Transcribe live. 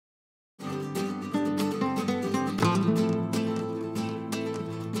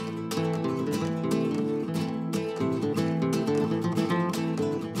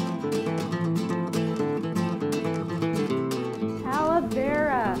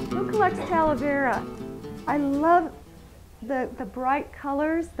select Talavera. I love the bright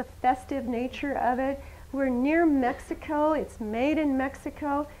colors, the festive nature of it. We're near Mexico. It's made in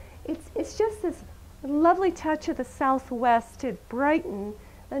Mexico. It's just this lovely touch of the Southwest to brighten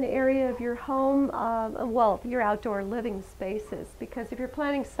an area of your home, well, your outdoor living spaces, because if you're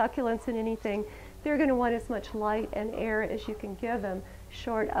planting succulents in anything, they're going to want as much light and air as you can give them,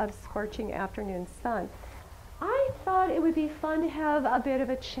 short of scorching afternoon sun. I thought it would be fun to have a bit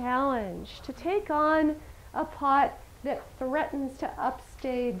of a challenge, to take on a pot that threatens to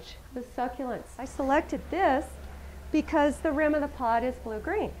upstage the succulents. I selected this because the rim of the pot is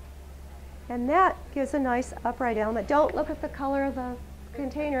blue-green, and that gives a nice upright element. Don't look at the color of the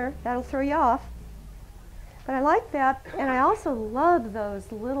container, that'll throw you off. But I like that, and I also love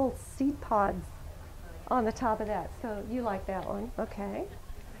those little seed pods on the top of that. So you like that one, okay.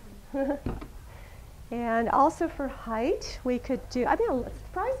 And also for height, we could do, I mean, it's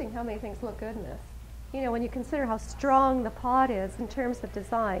surprising how many things look good in this. You know, when you consider how strong the pot is in terms of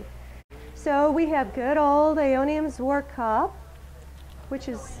design. So we have good old Aeonium Cup, which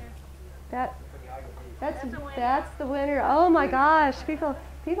is, that's the winner. Oh my gosh, people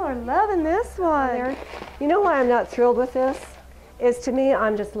are loving this one. You know why I'm not thrilled with this? Is to me,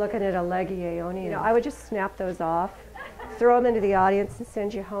 I'm just looking at a leggy Aeonium. You know, I would just snap those off, throw them into the audience, and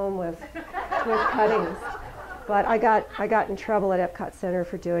send you home with cuttings. But I got in trouble at Epcot Center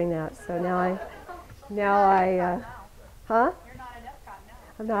for doing that. So now I, huh? You're not at Epcot now.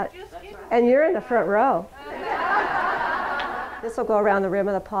 I'm not. And you're in the front row. This will go around the rim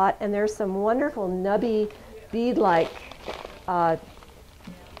of the pot, and there's some wonderful nubby bead-like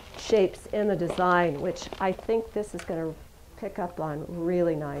shapes in the design, which I think this is going to pick up on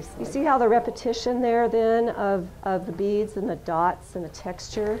really nice. You see how the repetition there then of the beads and the dots and the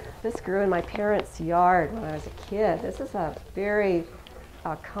texture? This grew in my parents' yard when I was a kid. This is a very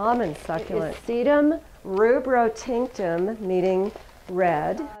common succulent. Sedum rubrotinctum, meaning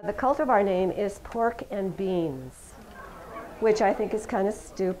red. The cultivar name is pork and beans, which I think is kind of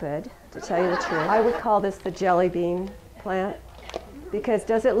stupid, to tell you the truth. I would call this the jelly bean plant, because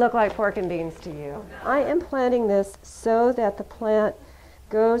does it look like pork and beans to you? I am planting this so that the plant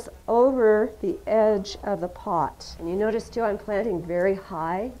goes over the edge of the pot. And you notice too, I'm planting very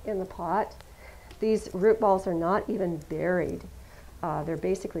high in the pot. These root balls are not even buried. They're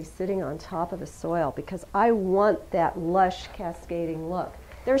basically sitting on top of the soil because I want that lush cascading look.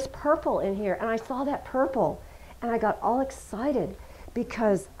 There's purple in here, and I saw that purple, and I got all excited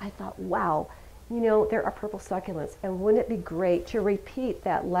because I thought, wow, you know, there are purple succulents, and wouldn't it be great to repeat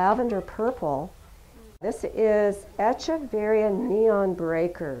that lavender purple? This is Echeveria neon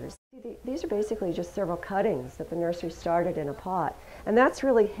breakers. These are basically just several cuttings that the nursery started in a pot, and that's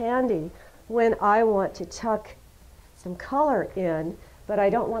really handy when I want to tuck some color in, but I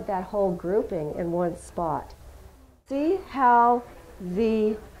don't want that whole grouping in one spot. See how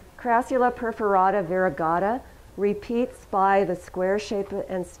the Crassula perforata variegata repeats by the square shape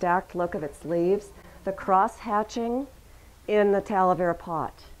and stacked look of its leaves, the cross hatching in the Talavera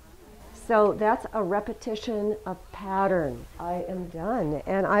pot. So that's a repetition of pattern. I am done,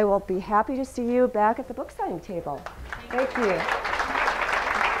 and I will be happy to see you back at the book signing table. Thank you.